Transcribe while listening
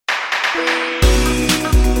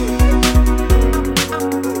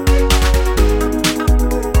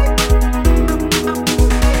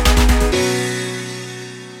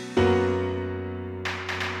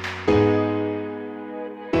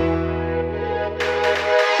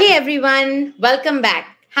Hey everyone, welcome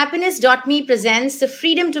back. Happiness.me presents the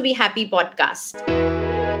Freedom to Be Happy podcast.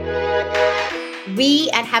 We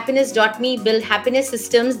at Happiness.me build happiness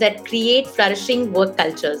systems that create flourishing work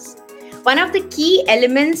cultures. One of the key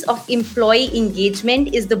elements of employee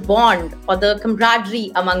engagement is the bond or the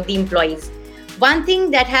camaraderie among the employees. One thing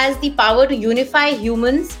that has the power to unify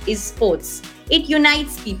humans is sports. It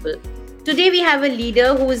unites people. Today we have a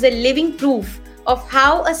leader who is a living proof of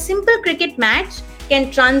how a simple cricket match can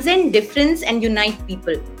transcend difference and unite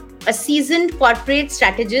people. A seasoned corporate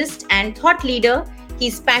strategist and thought leader,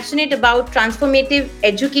 he's passionate about transformative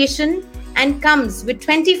education and comes with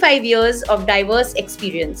 25 years of diverse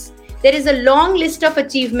experience. There is a long list of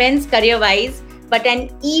achievements career-wise, but an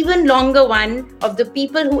even longer one of the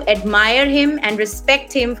people who admire him and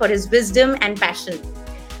respect him for his wisdom and passion.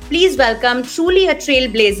 Please welcome truly a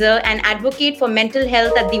trailblazer and advocate for mental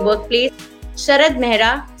health at the workplace, Sharad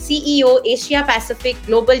Mehra, CEO, Asia Pacific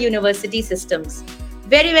Global University Systems.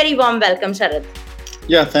 Very, very warm welcome, Sharad.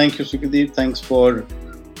 Yeah, thank you, Sukriti. Thanks for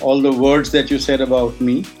all the words that you said about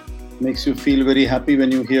me. Makes you feel very happy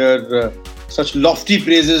when you hear such lofty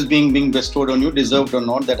praises being bestowed on you, deserved or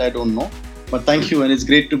not, that I don't know. But thank you, and it's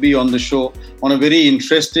great to be on the show on a very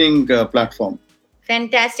interesting platform.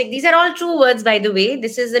 Fantastic. These are all true words, by the way.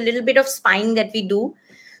 This is a little bit of spying that we do.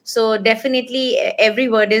 So definitely every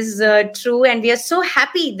word is true. And we are so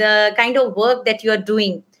happy the kind of work that you are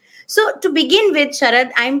doing. So to begin with, Sharad,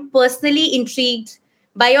 I'm personally intrigued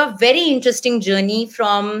by your very interesting journey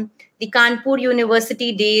from the Kanpur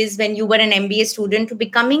University days when you were an MBA student to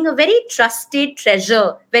becoming a very trusted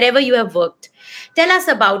treasure wherever you have worked. Tell us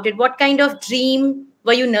about it. What kind of dream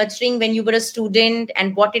were you nurturing when you were a student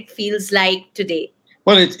and what it feels like today?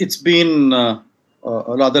 Well, it's been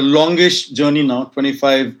a rather longish journey now,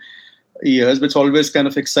 25 years, but it's always kind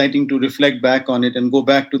of exciting to reflect back on it and go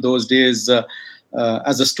back to those days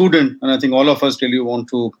as a student. And I think all of us really want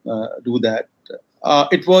to do that.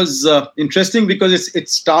 It was interesting because it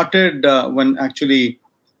started when actually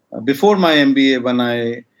before my MBA, when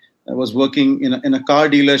I was working in a car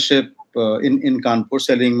dealership in Kanpur,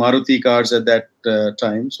 selling Maruti cars at that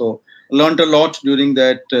time. So learned a lot during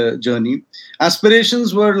that journey.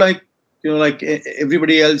 Aspirations were like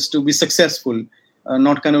everybody else, to be successful,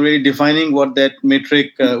 not kind of really defining what that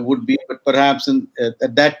metric would be, but perhaps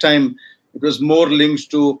at that time it was more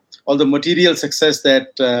linked to all the material success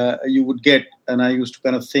that you would get. And I used to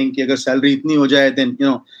kind of think, agar salary itni ho jaye, then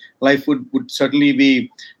life would certainly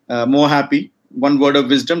be more happy. One word of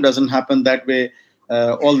wisdom, doesn't happen that way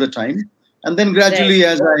all the time. And then gradually,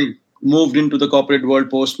 as I moved into the corporate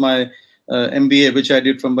world post my MBA, which I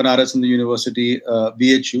did from Banaras in the university,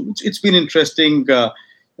 BHU, it's been interesting,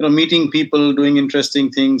 meeting people, doing interesting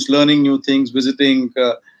things, learning new things, visiting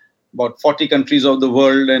about 40 countries of the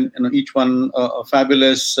world, and each one a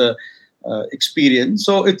fabulous experience.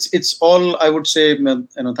 So it's all, I would say,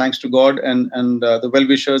 thanks to God and the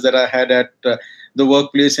well-wishers that I had at the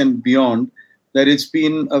workplace and beyond, that it's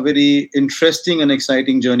been a very interesting and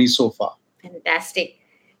exciting journey so far. Fantastic.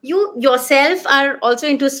 You yourself are also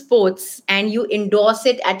into sports and you endorse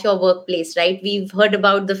it at your workplace, right? We've heard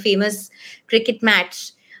about the famous cricket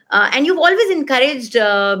match. And you've always encouraged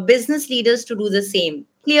business leaders to do the same.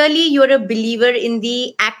 Clearly, you're a believer in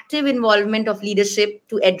the active involvement of leadership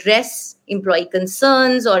to address employee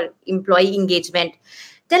concerns or employee engagement.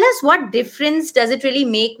 Tell us, what difference does it really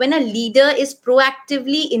make when a leader is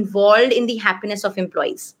proactively involved in the happiness of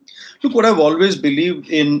employees? Look, what I've always believed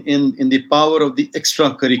in the power of the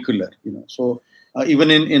extracurricular. So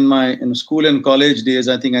even in my school and college days,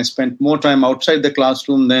 I think I spent more time outside the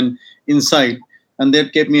classroom than inside, and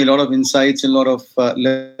that gave me a lot of insights and a lot of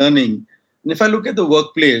learning. And if I look at the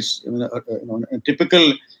workplace, a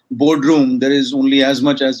typical boardroom, there is only as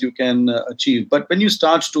much as you can achieve. But when you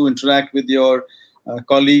start to interact with your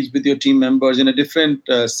colleagues, with your team members in a different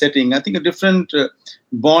setting, I think a different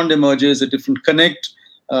bond emerges, a different connect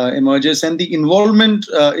emerges, and the involvement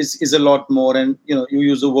is a lot more. And you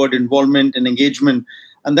use the word involvement and engagement,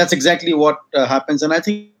 and that's exactly what happens. And I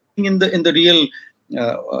think in the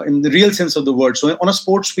real sense of the word. So on a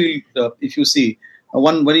sports field, if you see,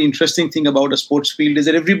 one very interesting thing about a sports field is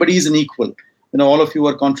that everybody is an equal. All of you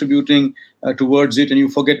are contributing towards it, and you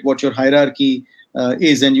forget what your hierarchy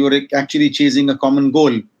is, and you're actually chasing a common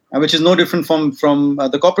goal, which is no different from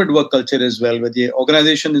the corporate work culture as well, where the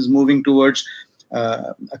organization is moving towards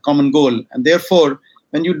a common goal. And therefore,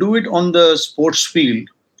 when you do it on the sports field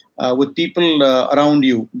with people around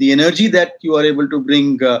you, the energy that you are able to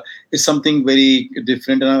bring is something very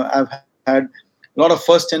different. And I've had a lot of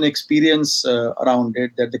first-hand experience around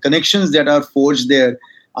it, that the connections that are forged there,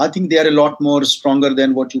 I think they are a lot more stronger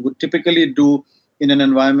than what you would typically do in an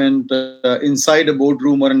environment inside a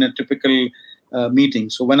boardroom or in a typical meeting.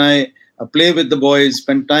 So when I play with the boys,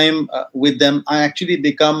 spend time with them, I actually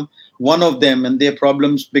become one of them, and their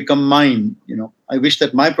problems become mine. I wish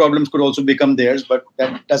that my problems could also become theirs, but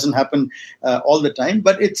that doesn't happen all the time.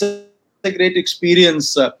 But it's a great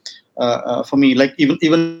experience for me. Like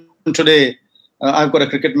even today, I've got a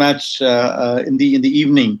cricket match in the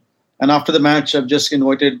evening, and after the match, I've just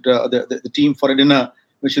invited the team for a dinner,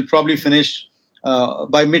 which will probably finish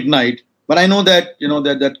by midnight. But I know that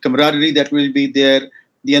that camaraderie that will be there,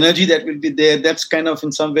 the energy that will be there, that's kind of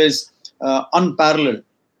in some ways unparalleled.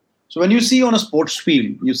 So when you see on a sports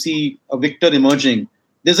field, you see a victor emerging,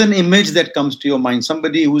 there's an image that comes to your mind.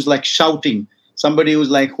 Somebody who's like shouting, somebody who's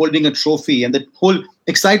like holding a trophy, and the whole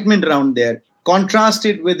excitement around there. Contrast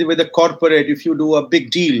it with a corporate. If you do a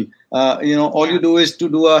big deal, all you do is to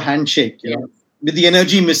do a handshake, with the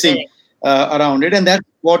energy missing around it. And that's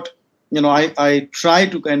what, I try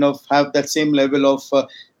to kind of have that same level of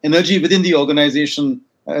energy within the organization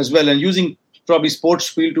as well, and using probably sports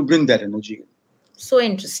field to bring that energy. So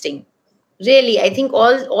interesting. Really, I think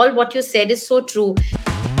all what you said is so true.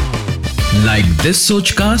 Like this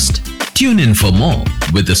Sochcast? Tune in for more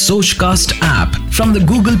with the Sochcast app from the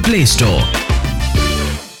Google Play Store.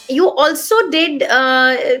 You also did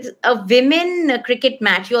a women cricket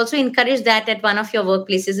match. You also encouraged that at one of your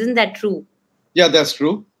workplaces. Isn't that true? Yeah, that's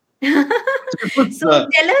true. So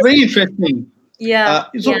tell us. Very interesting. Yeah.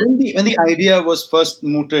 When the idea was first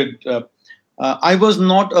mooted, I was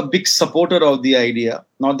not a big supporter of the idea.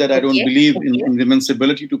 Not that I don't believe in women's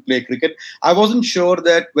ability to play cricket. I wasn't sure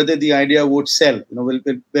that whether the idea would sell. We'll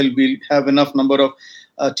have enough number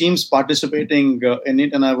of teams participating in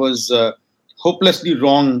it, and I was hopelessly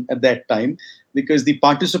wrong at that time, because the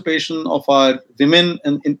participation of our women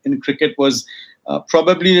in cricket was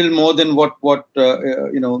probably a little more than what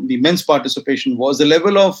the men's participation was. The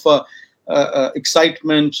level of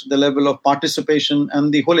excitement, the level of participation,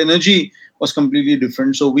 and the whole energy was completely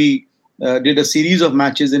different. So we did a series of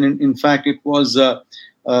matches, and in fact, it was a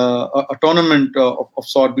tournament of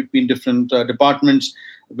sort between different departments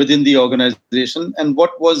within the organization. And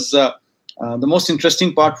what was the most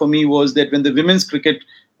interesting part for me was that when the women's cricket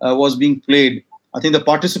was being played, I think the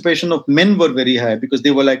participation of men were very high, because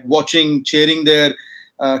they were like watching, cheering their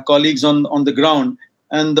colleagues on the ground.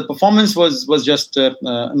 And the performance was just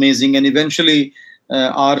amazing. And eventually,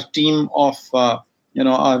 our team of our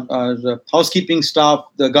housekeeping staff,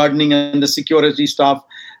 the gardening and the security staff,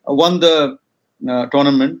 won the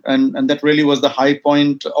tournament, and that really was the high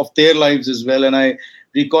point of their lives as well. And I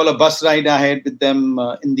recall a bus ride I had with them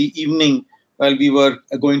in the evening while we were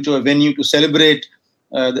going to a venue to celebrate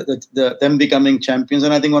them becoming champions.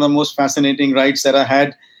 And I think one of the most fascinating rides that I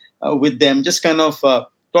had with them, just kind of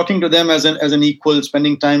talking to them as an equal,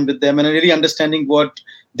 spending time with them, and really understanding what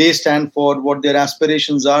they stand for, what their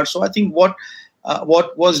aspirations are. So I think what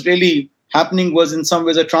was really happening was in some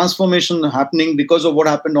ways a transformation happening because of what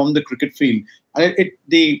happened on the cricket field. And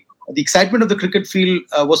the excitement of the cricket field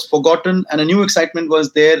was forgotten, and a new excitement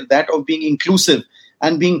was there, that of being inclusive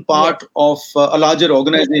and being part of a larger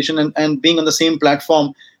organization and being on the same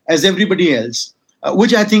platform as everybody else,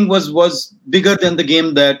 which I think was bigger than the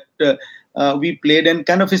game that we played, and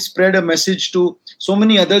kind of spread a message to so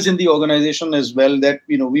many others in the organization as well, that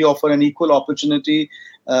we offer an equal opportunity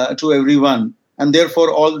to everyone, and therefore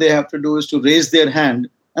all they have to do is to raise their hand,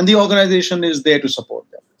 and the organization is there to support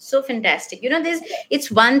them. So fantastic. It's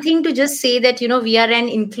one thing to just say that, we are an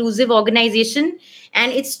inclusive organization,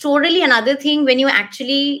 and it's totally another thing when you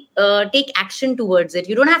actually take action towards it.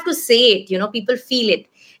 You don't have to say it, people feel it.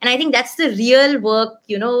 And I think that's the real work,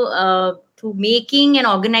 to making an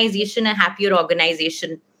organization a happier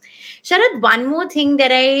organization. Sharad, one more thing that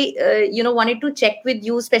I, wanted to check with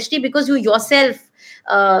you, especially because you yourself,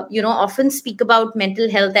 often speak about mental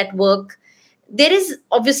health at work. There is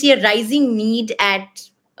obviously a rising need at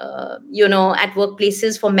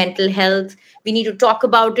workplaces for mental health. We need to talk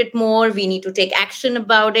about it more. We need to take action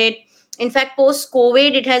about it. In fact,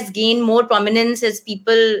 post-COVID, it has gained more prominence as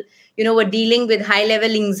people, were dealing with high-level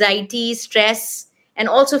anxiety, stress, and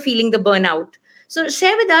also feeling the burnout. So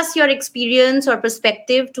share with us your experience or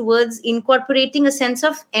perspective towards incorporating a sense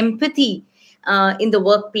of empathy in the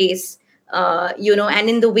workplace, and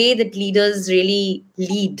in the way that leaders really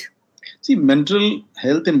lead. See, mental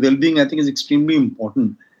health and well-being, I think, is extremely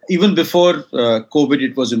important. Even before COVID,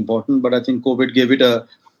 it was important, but I think COVID gave it a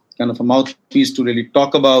kind of a mouthpiece to really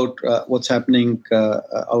talk about what's happening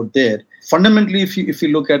out there. Fundamentally, if you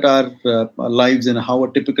look at our lives and how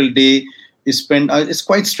a typical day is spent, it's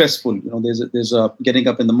quite stressful. There's a getting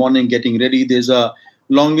up in the morning, getting ready. There's a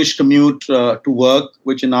longish commute to work,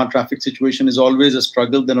 which in our traffic situation is always a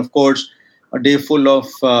struggle. Then, of course, a day full of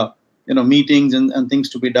meetings and things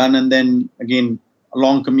to be done, and then again a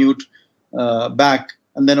long commute back,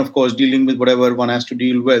 and then of course dealing with whatever one has to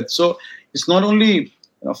deal with. So it's not only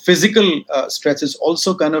physical stress; it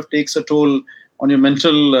also kind of takes a toll on your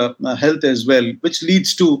mental health as well, which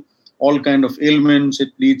leads to all kind of ailments. It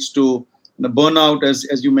leads to burnout,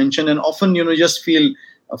 as you mentioned, and often just feel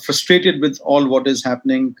frustrated with all what is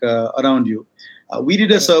happening around you. We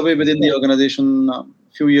did a survey within the organization a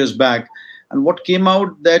few years back, and what came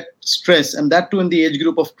out that stress, and that too in the age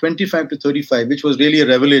group of 25 to 35, which was really a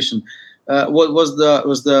revelation, was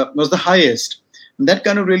the highest. And that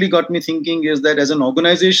kind of really got me thinking: is that as an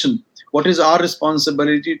organization, what is our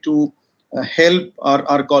responsibility to help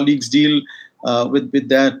our colleagues deal with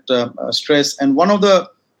that stress? And one of the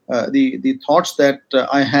thoughts that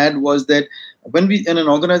I had was that when we in an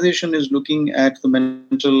organization is looking at the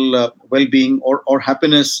mental well-being or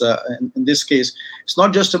happiness, in this case, it's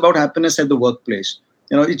not just about happiness at the workplace.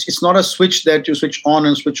 It's not a switch that you switch on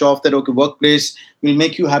and switch off, that okay, workplace will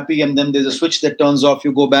make you happy, and then there's a switch that turns off,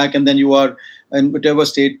 you go back, and then you are in whatever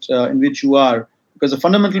state in which you are. Because the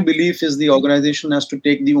fundamental belief is the organization has to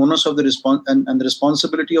take the onus of the and the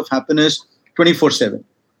responsibility of happiness 24/7,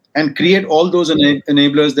 and create all those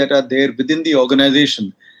enablers that are there within the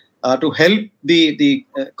organization to help the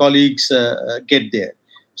colleagues get there.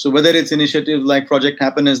 So whether it's initiatives like Project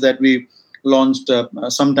Happiness that we launched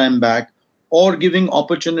some time back, or giving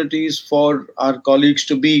opportunities for our colleagues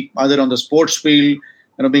to be either on the sports field,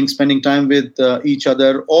 spending time with each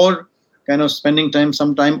other, or kind of spending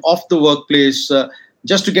some time off the workplace,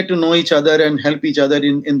 just to get to know each other and help each other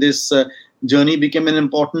in this journey, became an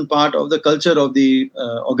important part of the culture of the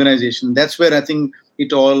organization. That's where I think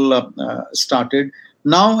it all started.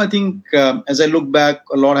 Now, I think as I look back,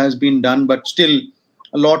 a lot has been done, but still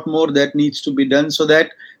a lot more that needs to be done, so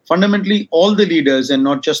that fundamentally all the leaders, and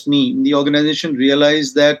not just me in the organization,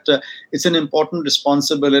 realize that it's an important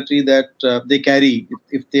responsibility that they carry.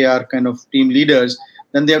 If they are kind of team leaders,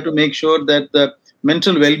 then they have to make sure that the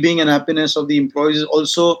mental well-being and happiness of the employees is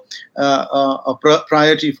also a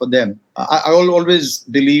priority for them. I always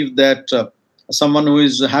believe that someone who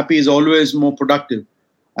is happy is always more productive.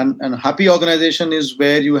 And a happy organization is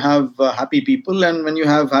where you have happy people. And when you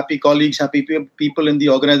have happy colleagues, happy people in the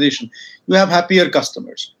organization, you have happier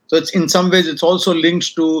customers. So it's in some ways, it's also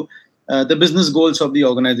linked to the business goals of the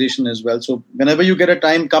organization as well. So whenever you get a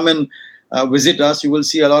time, come and visit us. You will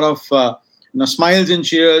see a lot of smiles and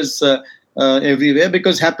cheers everywhere,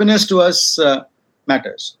 because happiness to us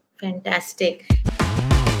matters. Fantastic.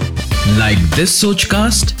 Like this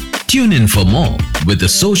Sochcast? Tune in for more with the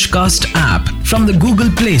Sochcast app from the Google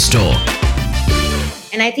Play Store.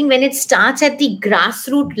 And I think when it starts at the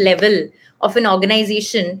grassroots level of an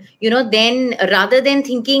organization, then rather than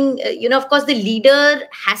thinking, of course, the leader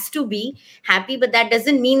has to be happy, but that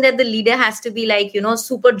doesn't mean that the leader has to be like,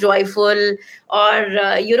 super joyful or,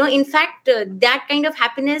 in fact, that kind of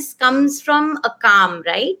happiness comes from a calm,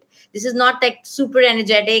 right? This is not like super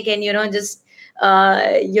energetic and, just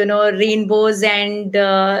rainbows and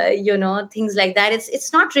things like that.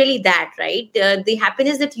 It's not really that, right? The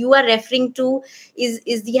happiness that you are referring to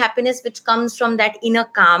is the happiness which comes from that inner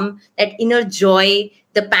calm, that inner joy,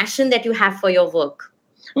 the passion that you have for your work.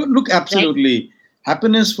 Look, absolutely. Right?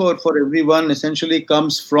 Happiness for everyone essentially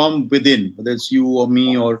comes from within, whether it's you or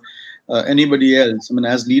me or anybody else. I mean,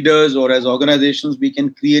 as leaders or as organizations, we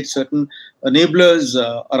can create certain enablers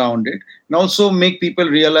around it, and also make people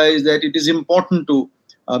realize that it is important to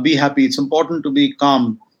be happy. It's important to be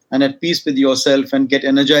calm and at peace with yourself and get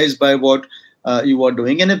energized by what you are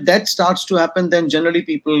doing. And if that starts to happen, then generally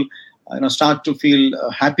people start to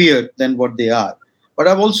feel happier than what they are. But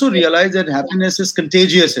I've also realized that happiness is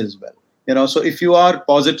contagious as well. So if you are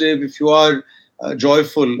positive, if you are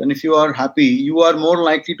joyful, and if you are happy, you are more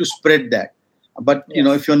likely to spread that. But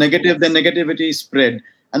if you're negative, then negativity is spread,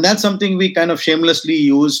 and that's something we kind of shamelessly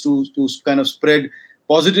use to kind of spread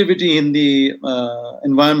positivity in the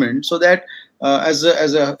environment, so that as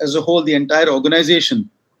a whole, the entire organization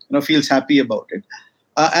feels happy about it.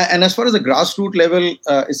 And as far as the grassroots level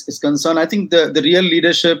is concerned, I think the real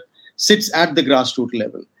leadership sits at the grassroots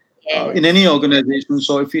level. In any organization.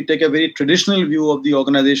 So if you take a very traditional view of the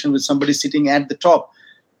organization with somebody sitting at the top,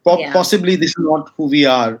 possibly this is not who we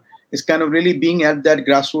are. It's kind of really being at that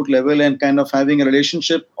grassroots level and kind of having a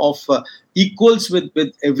relationship of equals with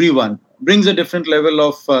everyone brings a different level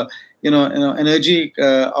of energy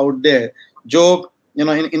out there. Joe, in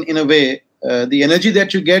a way, the energy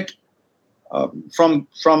that you get from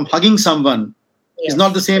hugging someone It's not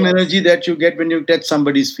Yes. the same energy that you get when you touch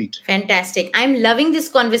somebody's feet. Fantastic. I'm loving this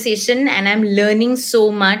conversation and I'm learning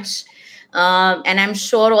so much. And I'm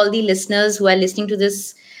sure all the listeners who are listening to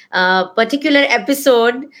this particular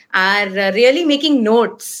episode are really making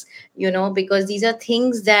notes, because these are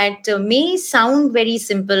things that may sound very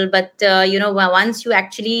simple, but, once you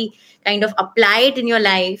actually kind of apply it in your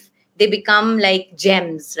life, they become like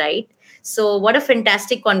gems, right? So, what a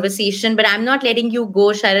fantastic conversation. But I'm not letting you go,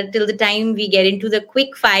 Sharad, till the time we get into the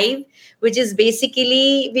quick five, which is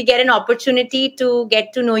basically we get an opportunity to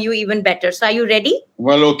get to know you even better. So, are you ready?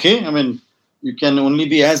 Well, okay. I mean, you can only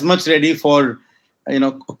be as much ready for,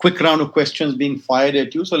 a quick round of questions being fired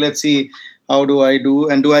at you. So let's see, how do I do?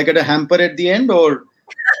 And do I get a hamper at the end, or?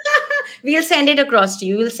 We'll send it across to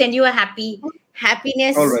you. We'll send you a All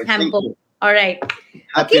happiness right. Thank hamper. you. All right. Okay.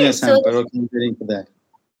 Happiness So, hamper. Okay, I'm waiting for that.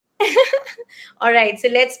 all right. So,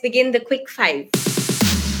 let's begin the quick five.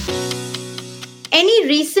 Any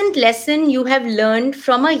recent lesson you have learned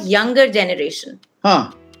from a younger generation?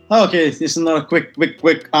 Huh. Okay. This is not a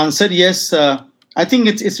quick answer. Yes. I think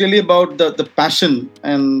it's really about the passion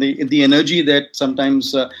and the energy that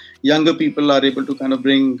sometimes younger people are able to kind of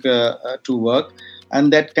bring to work,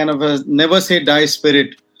 and that kind of a never say die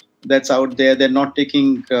spirit that's out there. They're not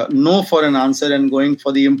taking no for an answer and going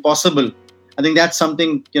for the impossible. I think that's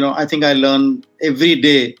something, I think I learn every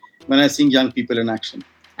day when I see young people in action.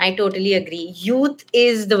 I totally agree. Youth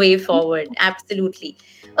is the way forward. Absolutely.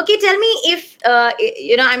 Okay, tell me if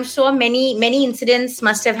I'm sure many incidents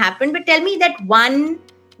must have happened, but tell me that one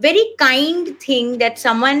very kind thing that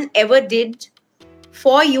someone ever did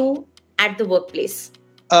for you at the workplace.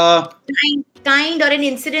 Uh, Kind or an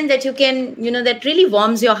incident that you can, that really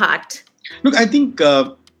warms your heart. Look, I think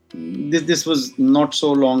this was not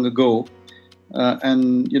so long ago,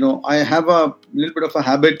 and I have a little bit of a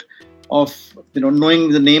habit of knowing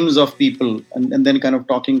the names of people and then kind of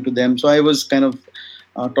talking to them. So I was kind of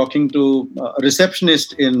talking to a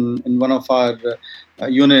receptionist in one of our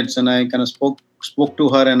units, and I kind of spoke to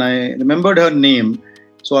her, and I remembered her name.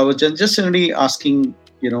 So I was just really asking,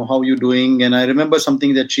 how you doing? And I remember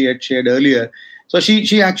something that she had shared earlier. So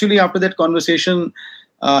she actually, after that conversation,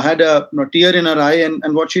 had a tear in her eye,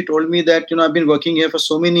 and what she told me that I've been working here for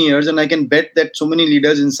so many years, and I can bet that so many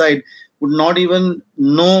leaders inside would not even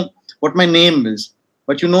know what my name is.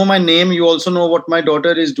 But you know my name, you also know what my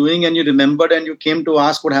daughter is doing, and you remembered and you came to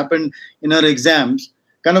ask what happened in her exams.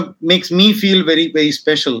 Kind of makes me feel very, very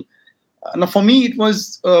special. Now, for me, it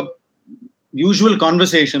was a usual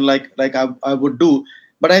conversation like I would do,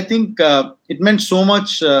 but I think it meant so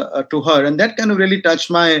much to her, and that kind of really touched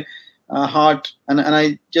my heart. And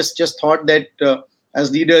I just thought that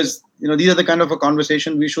as leaders, these are the kind of a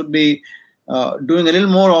conversation we should be doing a little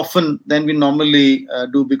more often than we normally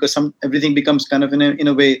do, because everything becomes kind of in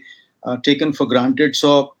a way taken for granted.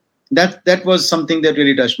 So that was something that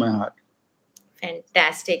really touched my heart.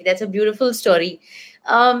 Fantastic. That's a beautiful story.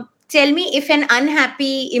 Tell me, if an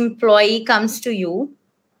unhappy employee comes to you,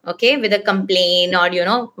 okay, with a complaint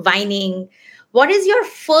or, whining, what is your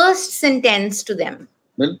first sentence to them?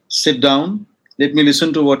 Well, sit down. Let me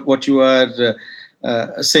listen to what you are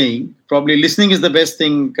saying. Probably listening is the best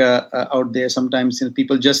thing out there. Sometimes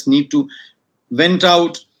people just need to vent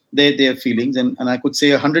out their feelings, and I could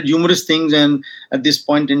say 100 humorous things and at this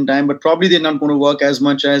point in time, but probably they're not going to work as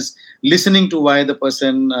much as listening to why the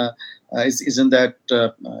person is in that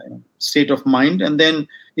state of mind. And then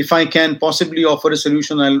if I can possibly offer a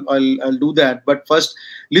solution, I'll do that. But first,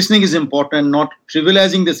 listening is important, not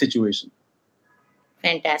trivializing the situation.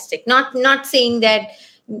 Fantastic. Not saying that,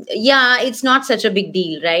 yeah, it's not such a big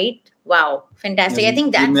deal, right? Wow, fantastic. I think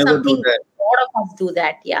You that's never do something that. a lot of us do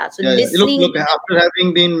that. Yeah. So Yeah. listening. Look. After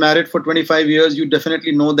having been married for 25 years, you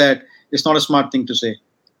definitely know that it's not a smart thing to say.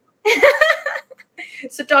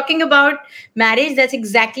 So talking about marriage, that's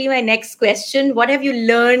exactly my next question. What have you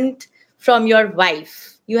learned from your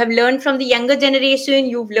wife? You have learned from the younger generation.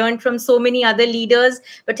 You've learned from so many other leaders.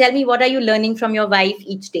 But tell me, what are you learning from your wife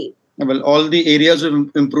each day? Well, all the areas of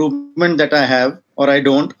improvement that I have or I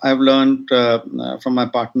don't, I've learned from my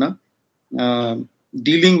partner.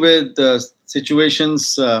 Dealing with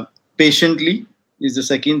situations patiently is the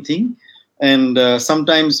second thing. And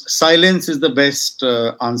sometimes silence is the best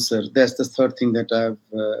answer. That's the third thing that I've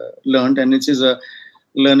learned. And it is a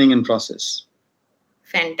learning in process.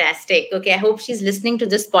 Fantastic. Okay, I hope she's listening to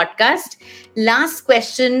this podcast. Last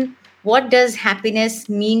question. What does happiness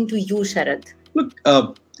mean to you, Sharad? Look,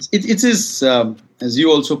 it is, as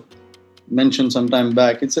you also mentioned some time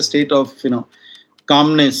back, it's a state of,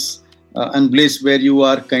 calmness and bliss where you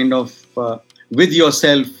are kind of with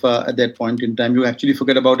yourself at that point in time. You actually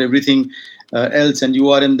forget about everything else, and you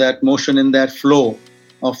are in that motion, in that flow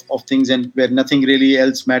of things, and where nothing really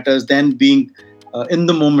else matters than being in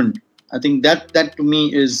the moment. I think that to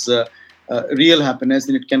me is real happiness,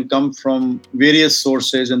 and it can come from various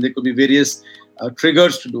sources, and there could be various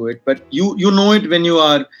triggers to do it. But you know it when you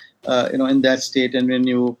are in that state, and when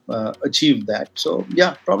you achieve that. So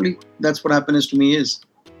yeah, probably that's what happiness to me is.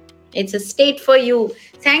 It's a state for you.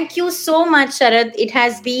 Thank you so much, Sharad. It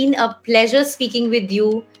has been a pleasure speaking with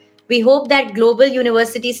you. We hope that global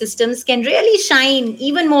university systems can really shine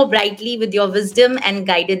even more brightly with your wisdom and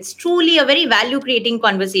guidance. Truly a very value creating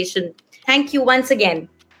conversation. Thank you once again.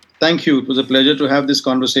 Thank you. It was a pleasure to have this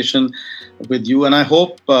conversation with you, and I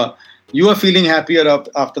hope you are feeling happier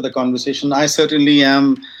after the conversation. I certainly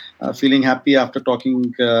am feeling happy after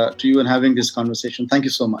talking to you and having this conversation. Thank you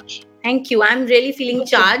so much. Thank you. I'm really feeling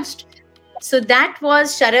charged. So that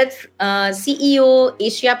was Sharad, CEO,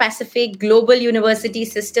 Asia Pacific Global University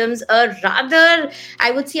Systems. A rather, I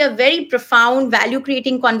would say, a very profound, value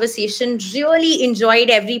creating conversation. Really enjoyed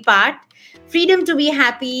every part. Freedom to be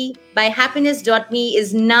Happy by happiness.me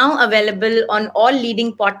is now available on all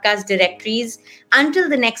leading podcast directories. Until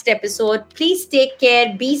the next episode, please take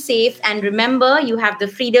care, be safe, and remember you have the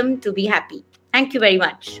freedom to be happy. Thank you very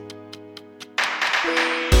much.